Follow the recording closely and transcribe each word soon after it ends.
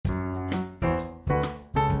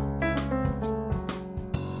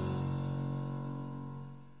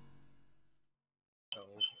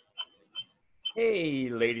Hey,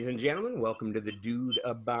 ladies and gentlemen, welcome to the Dude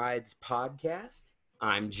Abides podcast.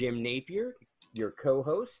 I'm Jim Napier, your co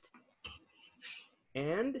host.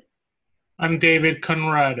 And I'm David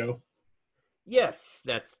Conrado. yes,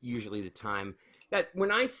 that's usually the time that when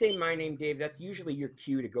I say my name, Dave, that's usually your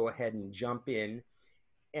cue to go ahead and jump in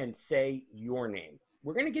and say your name.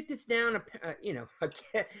 We're going to get this down,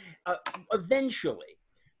 uh, eventually.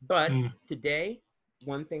 But Mm. today,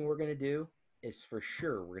 one thing we're going to do is for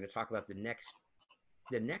sure, we're going to talk about the next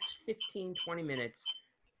 15, 20 minutes.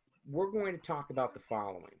 We're going to talk about the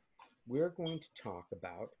following. We're going to talk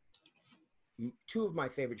about two of my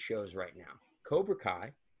favorite shows right now, Cobra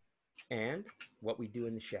Kai and What We Do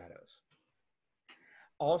in the Shadows.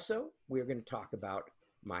 Also, we're going to talk about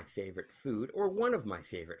my favorite food, or one of my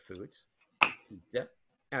favorite foods, pizza,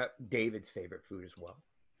 David's favorite food as well.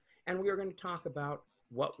 And we are going to talk about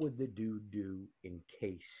what would the dude do in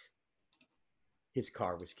case his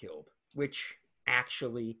car was killed, which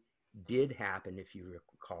actually did happen, if you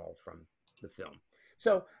recall from the film.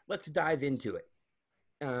 So let's dive into it.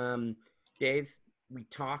 Um, Dave, we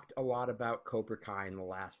talked a lot about Cobra Kai in the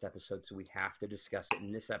last episode, so we have to discuss it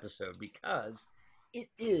in this episode because it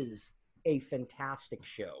is a fantastic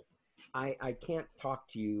show. I can't talk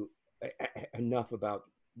to you enough about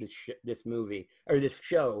this movie or this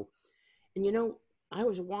show. And I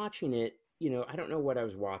was watching it. I don't know what I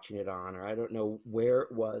was watching it on, or I don't know where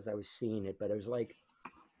it was I was seeing it, but I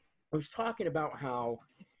was talking about how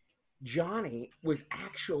Johnny was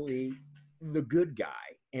actually the good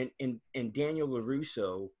guy, and Daniel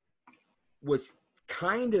LaRusso was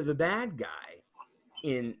kind of the bad guy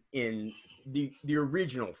in the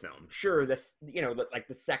original film. Sure, that's like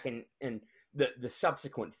the second and the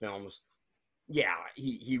subsequent films. Yeah,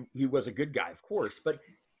 he was a good guy, of course, but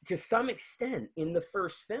to some extent, in the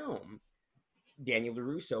first film, Daniel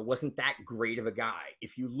LaRusso wasn't that great of a guy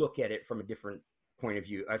if you look at it from a different point of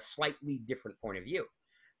view, a slightly different point of view.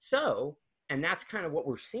 So, and that's kind of what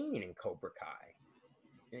we're seeing in Cobra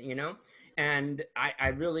Kai, and I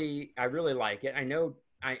really like it. I know,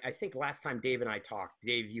 I think last time Dave and I talked,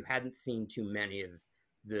 Dave, you hadn't seen too many of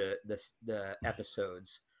the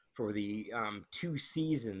episodes for the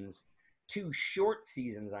two short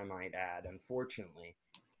seasons, I might add, unfortunately.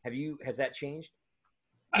 Has that changed?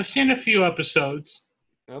 I've seen a few episodes.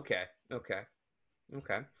 Okay, okay.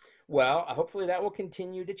 Okay. Well, hopefully that will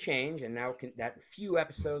continue to change, and that few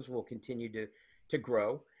episodes will continue to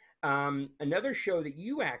grow. Another show that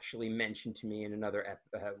you actually mentioned to me in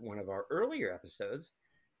one of our earlier episodes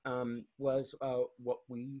was What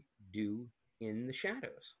We Do in the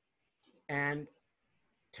Shadows. And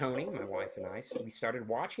Tony, my wife, and I, so we started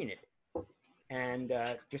watching it, and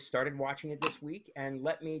just started watching it this week. And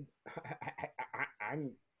let me,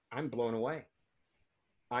 I'm blown away.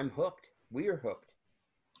 I'm hooked. We are hooked.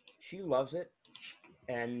 She loves it,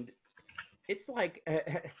 and it's like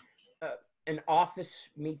an Office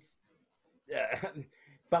meets uh,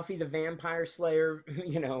 Buffy the Vampire Slayer,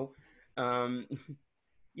 um,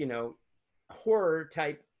 you know, horror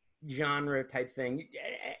type genre type thing.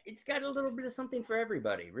 It's got a little bit of something for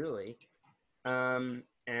everybody, really. And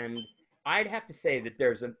I'd have to say that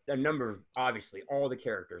there's a number of, obviously all the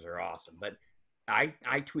characters are awesome, but I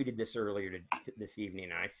tweeted this earlier this evening,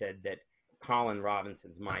 and I said that Colin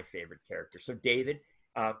Robinson's my favorite character. So David,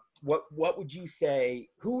 what would you say?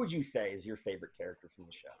 Who would you say is your favorite character from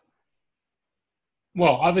the show?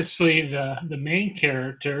 Well, obviously the main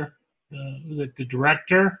character, was it the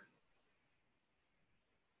director?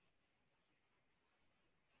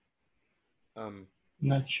 Um, I'm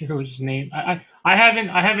not sure his name. I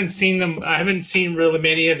haven't seen them. I haven't seen really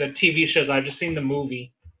many of the TV shows. I've just seen the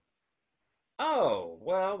movie. oh,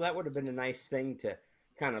 well, that would have been a nice thing to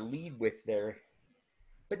kind of lead with there.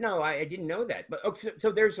 But no, I didn't know that. But okay,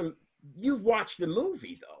 so there's some. You've watched the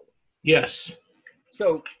movie though. Yes.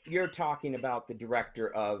 So you're talking about the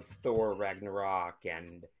director of Thor Ragnarok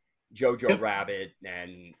and Jojo Yep. Rabbit,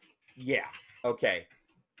 and yeah, okay,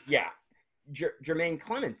 yeah. Jermaine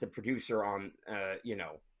Clement's a producer on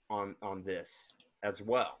this as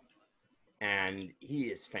well, and he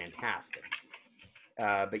is fantastic.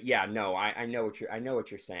 But yeah, no, I know what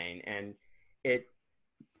you're saying, and it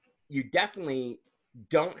you definitely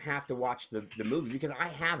don't have to watch the movie because I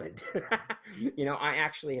haven't. I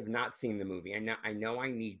actually have not seen the movie. I know I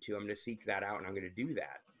need to. I'm going to seek that out, and I'm going to do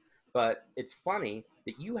that. But it's funny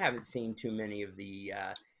that you haven't seen too many of the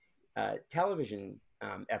television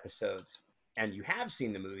episodes, and you have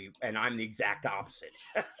seen the movie, and I'm the exact opposite.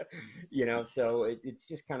 So it's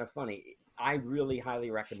just kind of funny. I really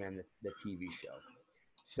highly recommend the TV show.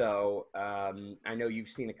 So I know you've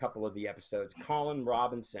seen a couple of the episodes. Colin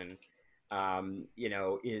Robinson, you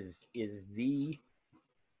know, is the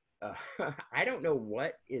I don't know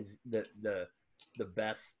what is the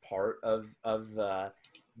best part of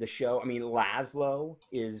the show. I mean, Laszlo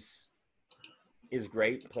is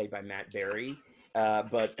great, played by Matt Berry,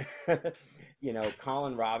 but you know,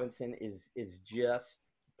 Colin Robinson is just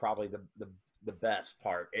probably the best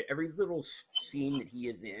part. Every little scene that he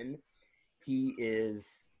is in, he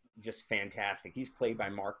is just fantastic. He's played by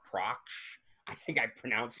Mark Proksch. I think I'm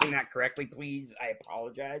pronouncing that correctly. Please, I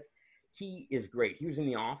apologize. He is great. He was in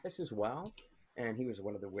The Office as well, and he was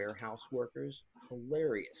one of the warehouse workers.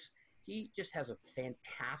 Hilarious. He just has a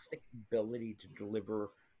fantastic ability to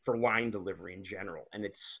deliver for line delivery in general, and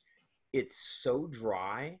it's so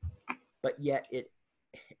dry, but yet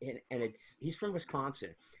and it's he's from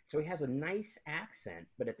Wisconsin, so he has a nice accent,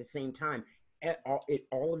 but at the same time,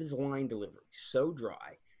 all of his line delivery so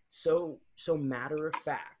dry, so matter of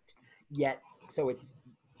fact, yet so it's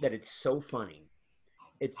so funny.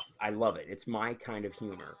 I love it. It's my kind of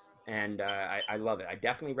humor, and I love it. I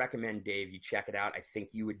definitely recommend Dave you check it out. I think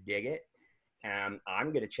you would dig it.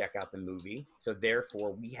 I'm going to check out the movie. So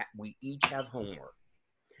therefore, we each have homework.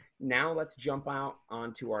 Now let's jump out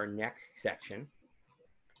onto our next section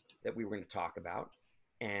that we were going to talk about,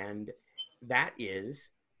 and that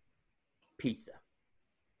is pizza.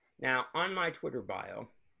 Now, on my Twitter bio,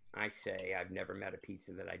 I say I've never met a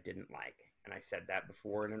pizza that I didn't like, and I said that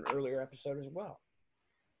before in an earlier episode as well.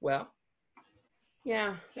 Well,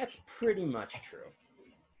 yeah, that's pretty much true.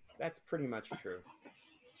 That's pretty much true.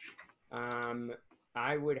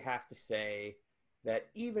 I would have to say that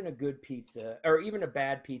even a good pizza or even a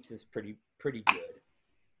bad pizza is pretty good.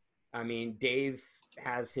 I mean, Dave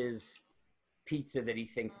has his pizza that he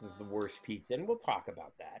thinks is the worst pizza, and we'll talk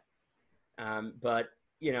about that. But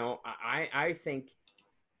you know, I think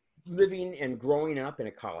living and growing up in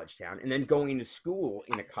a college town and then going to school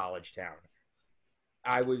in a college town,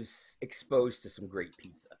 I was exposed to some great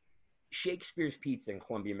pizza. Shakespeare's Pizza in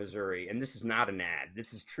Columbia, Missouri, and this is not an ad.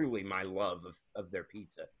 This is truly my love of their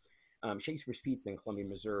pizza. Shakespeare's Pizza in Columbia,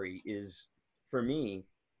 Missouri is, for me,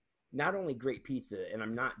 not only great pizza, and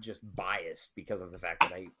I'm not just biased because of the fact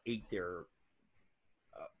that I ate there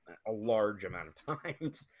a large amount of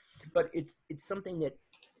times, but it's something that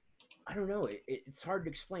I don't know. It's hard to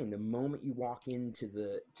explain. The moment you walk into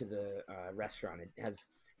the restaurant, it has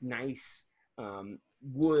nice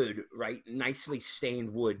wood, right? Nicely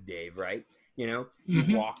stained wood, Dave, right? You know, you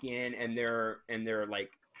Mm-hmm. walk in and they're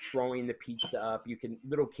like throwing the pizza up. You can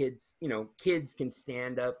little kids, you know, kids can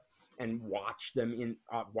stand up and watch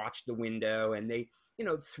the window, and they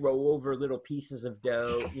throw over little pieces of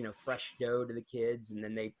dough, fresh dough to the kids, and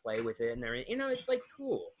then they play with it, and they're it's like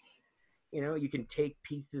cool. You can take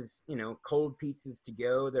pizzas, cold pizzas to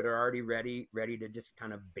go that are already ready to just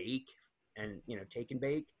kind of bake and take and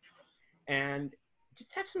bake, and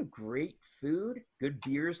just have some great food, good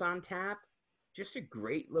beers on tap, just a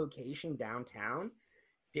great location downtown.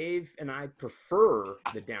 Dave and I prefer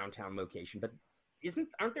the downtown location, but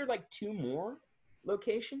aren't there like two more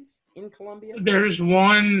locations in Columbia? There's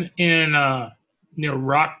one in near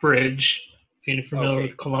Rockbridge, if you're familiar Okay,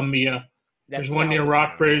 with Columbia. There's that's one near south of town, yeah.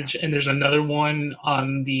 Rockbridge, and there's another one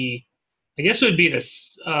on the, I guess it would be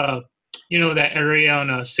this, that area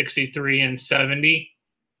on 63 and 70.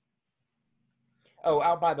 Oh,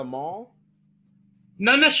 out by the mall?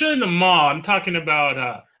 Not necessarily the mall. I'm talking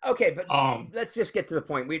about Okay, but let's just get to the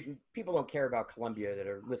point. People don't care about Columbia that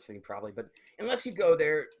are listening probably, but unless you go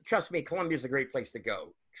there, trust me, Columbia is a great place to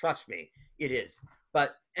go. Trust me, it is.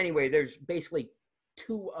 But anyway, there's basically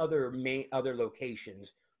two other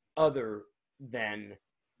locations other than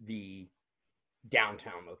the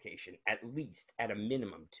downtown location, at least at a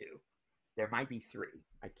minimum two. There might be three.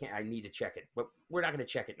 I need to check it, but we're not going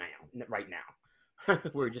to check it right now.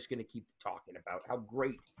 We're just going to keep talking about how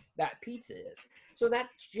great that pizza is. So that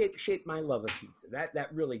shaped my love of pizza.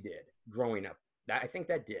 That really did growing up. I think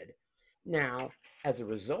that did. Now, as a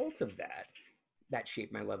result of that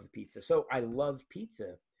shaped my love of pizza. So I love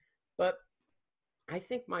pizza, but I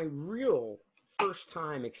think my real first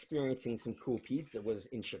time experiencing some cool pizza was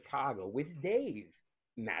in Chicago with Dave,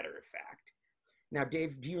 matter of fact. Now,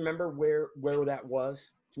 Dave, do you remember where that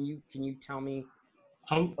was? Can you tell me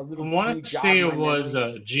I a little? Can you want to say jog it my was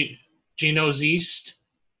memory? Gino's East.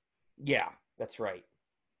 Yeah, that's right.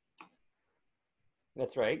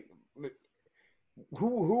 That's right.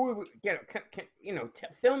 Who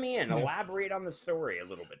fill me in, Yeah. elaborate on the story a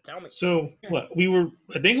little bit. Tell me. So what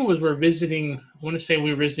I think it was we're visiting. I want to say we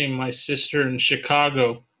were visiting my sister in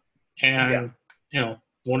Chicago, Yeah. and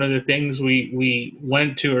one of the things we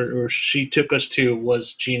went to, or she took us to,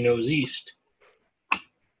 was Gino's East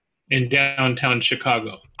in downtown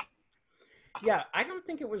Chicago. Yeah, I don't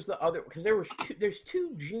think it was the other because there's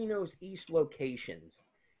two Geno's East locations,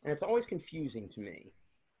 and it's always confusing to me.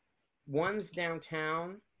 One's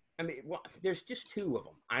downtown. I mean, well, there's just two of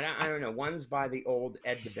them. I don't know. One's by the old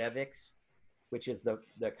Ed DeBevick's, which is the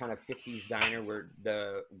kind of 50s diner where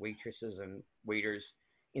the waitresses and waiters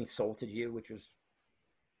insulted you, which was,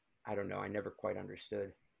 I don't know, I never quite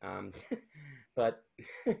understood. But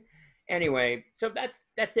anyway, so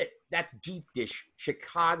that's it. That's deep dish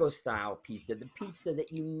Chicago style pizza, the pizza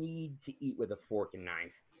that you need to eat with a fork and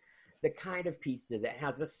knife. The kind of pizza that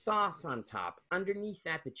has a sauce on top. Underneath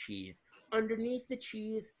that, the cheese. Underneath the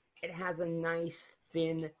cheese, it has a nice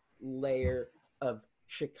thin layer of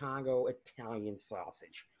Chicago Italian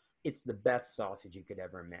sausage. It's the best sausage you could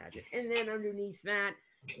ever imagine. And then underneath that,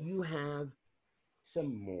 you have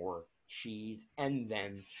some more cheese and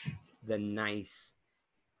then the nice,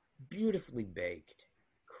 beautifully baked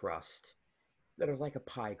crust that are like a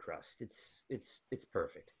pie crust. It's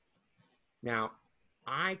perfect. Now,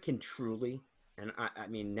 I can truly, and I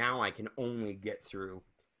mean, now I can only get through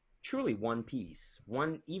truly one piece,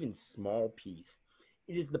 one even small piece.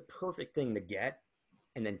 It is the perfect thing to get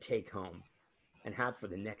and then take home and have for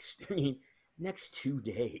the next, I mean, next 2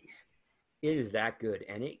 days. It is that good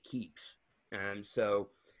and it keeps. So,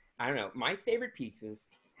 I don't know. My favorite pizzas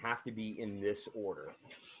have to be in this order,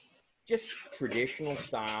 just traditional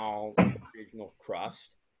style, original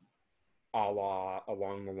crust, a la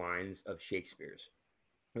along the lines of Shakespeare's.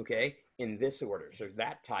 Okay, in this order. So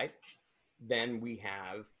that type. Then we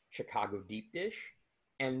have Chicago deep dish.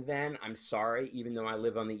 And then, I'm sorry, even though I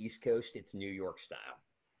live on the East Coast, it's New York style.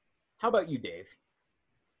 How about you, Dave?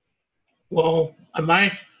 Well,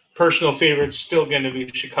 my personal favorite's still going to be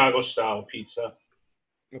Chicago style pizza.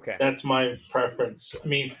 Okay. That's my preference. I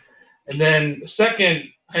mean, and then second,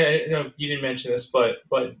 I know you didn't mention this, but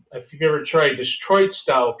if you've ever tried Detroit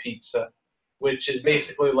style pizza, which is Hmm.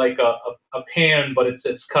 basically like a pan, but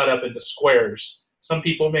it's cut up into squares. Some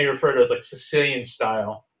people may refer to it as like Sicilian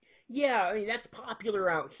style. Yeah, I mean, that's popular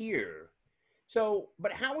out here. So,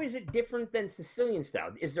 but how is it different than Sicilian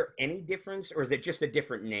style? Is there any difference, or is it just a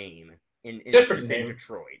different name in it's Different just in name.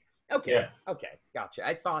 Detroit? Okay, Yeah, okay, gotcha.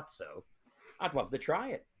 I thought so. I'd love to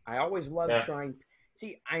try it. I always love yeah. trying.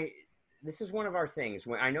 See, I this is one of our things.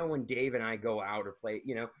 When I know when Dave and I go out or play,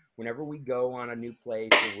 whenever we go on a new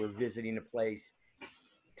place or we're visiting a place,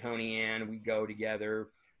 Tony and we go together.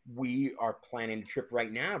 We are planning a trip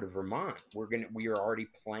right now to Vermont. We are already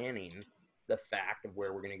planning the fact of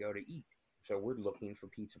where we're gonna go to eat. So we're looking for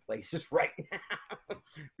pizza places right now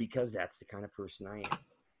because that's the kind of person I am.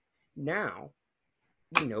 Now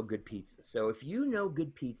we know good pizza. So if you know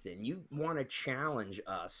good pizza and you want to challenge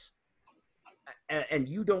us, and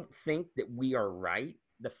you don't think that we are right,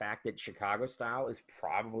 the fact that Chicago style is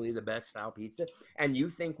probably the best style pizza, and you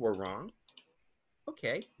think we're wrong,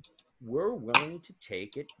 okay, we're willing to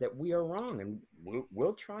take it that we are wrong, and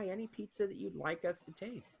we'll try any pizza that you'd like us to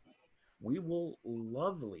taste. We will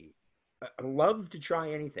love to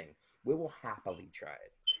try anything. We will happily try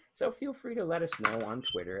it. So feel free to let us know on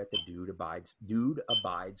Twitter at the Dude Abides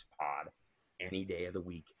Pod any day of the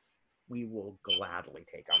week. We will gladly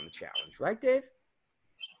take on the challenge, right, Dave?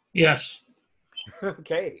 Yes,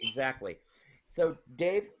 Okay, exactly. So,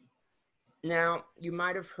 Dave, now you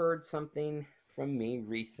might have heard something from me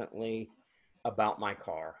recently about my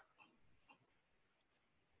car.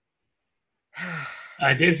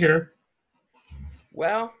 I did hear.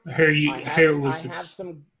 Well, I hear I you. I have hear it I was have it's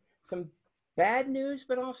some bad news,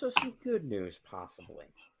 but also some good news, possibly.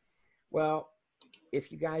 Well,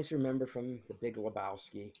 if you guys remember from the Big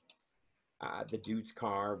Lebowski, the dude's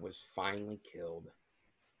car was finally killed.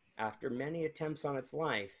 After many attempts on its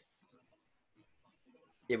life,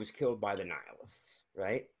 it was killed by the nihilists,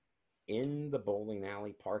 right? In the bowling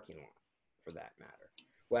alley parking lot, for that matter.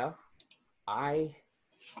 Well, I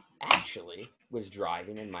actually was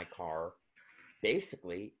driving in my car.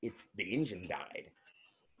 Basically, the engine died.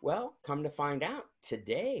 Well, come to find out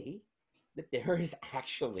today that there is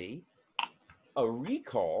actually a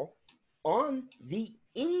recall on the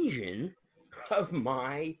engine of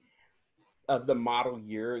my of the model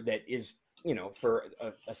year that is, for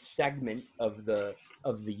a segment of the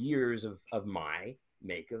years of my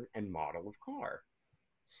make and model of car.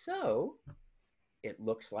 So it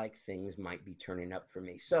looks like things might be turning up for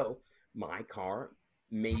me. So my car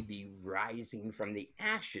may be rising from the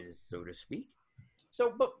ashes, so to speak.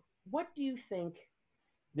 So, but what do you think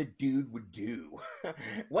the dude would do?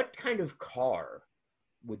 What kind of car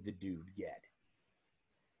would the dude get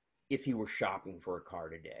if he were shopping for a car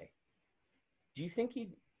today? Do you think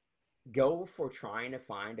he'd go for trying to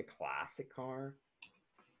find a classic car?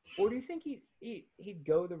 Or do you think he'd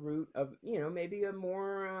go the route of, maybe a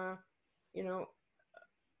more you know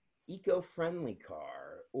eco-friendly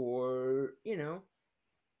car, or a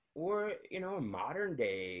modern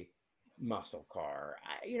day muscle car?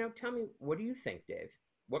 Tell me, what do you think, Dave?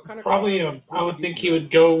 What kind of car Probably, do you I think a would dude think he drives?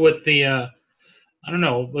 would go with the. I don't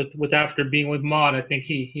know. With after being with Maud, I think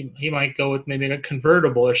he might go with maybe a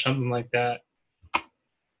convertible or something like that.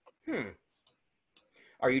 Hmm.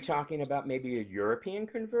 Are you talking about maybe a European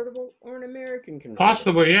convertible or an American convertible?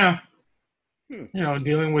 Possibly, yeah. Hmm.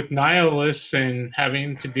 Dealing with nihilists and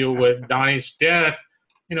having to deal with Donnie's death,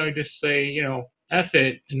 you just say, F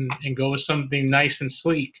it and go with something nice and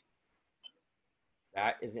sleek.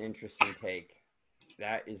 That is an interesting take.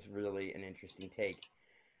 That is really an interesting take.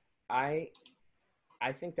 I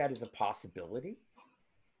I think that is a possibility.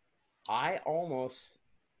 I almost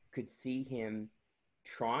could see him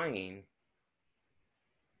trying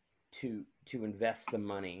to invest the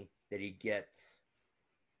money that he gets,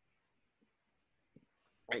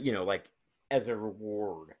 like, as a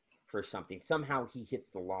reward for something. Somehow he hits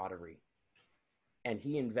the lottery and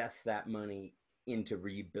he invests that money into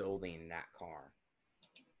rebuilding that car.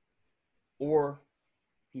 Or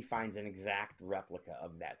he finds an exact replica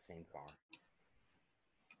of that same car.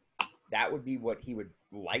 That would be what he would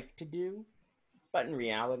like to do, but in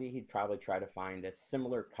reality, he'd probably try to find a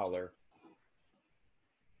similar color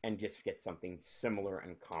and just get something similar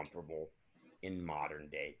and comparable in modern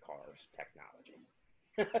day cars technology.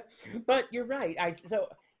 But you're right.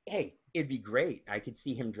 Hey, it'd be great. I could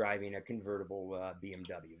see him driving a convertible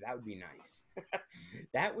BMW. That would be nice.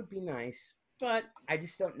 That would be nice. But I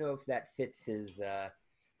just don't know if that fits his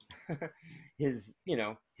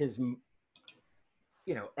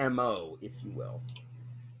mo, if you will.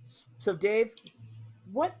 So, Dave,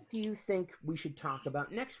 what do you think we should talk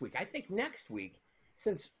about next week? I think next week,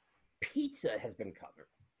 since pizza has been covered,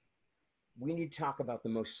 we need to talk about the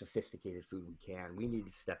most sophisticated food we can. We need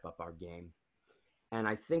to step up our game. And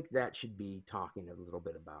I think that should be talking a little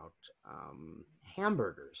bit about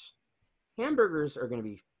hamburgers. Hamburgers are going to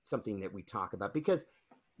be something that we talk about because,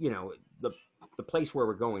 you know, the the place where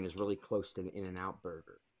we're going is really close to the In-N-Out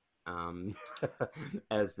Burger, um,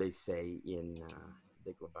 as they say in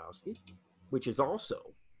Big Lebowski, which is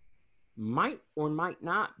also might or might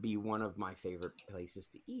not be one of my favorite places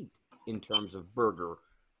to eat in terms of burger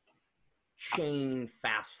chain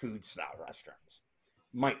fast food style restaurants.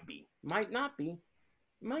 Might be, might not be,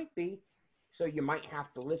 might be. So you might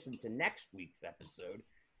have to listen to next week's episode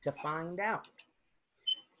to find out.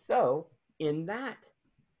 So, in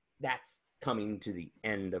that's coming to the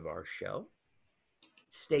end of our show.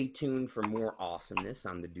 Stay tuned for more awesomeness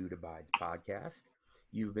on the Dude Abides podcast.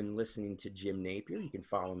 You've been listening to Jim Napier. You can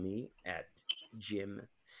follow me at Jim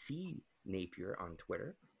C. Napier on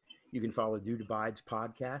Twitter. You can follow Dude Abides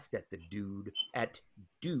podcast at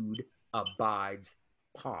Dude Abides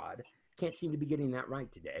Pod. Can't seem to be getting that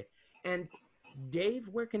right today. And Dave,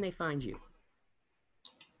 where can they find you?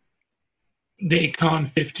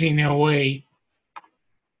 Daycon 1508.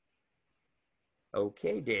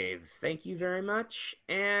 Okay, Dave. Thank you very much,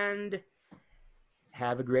 and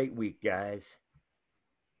have a great week, guys.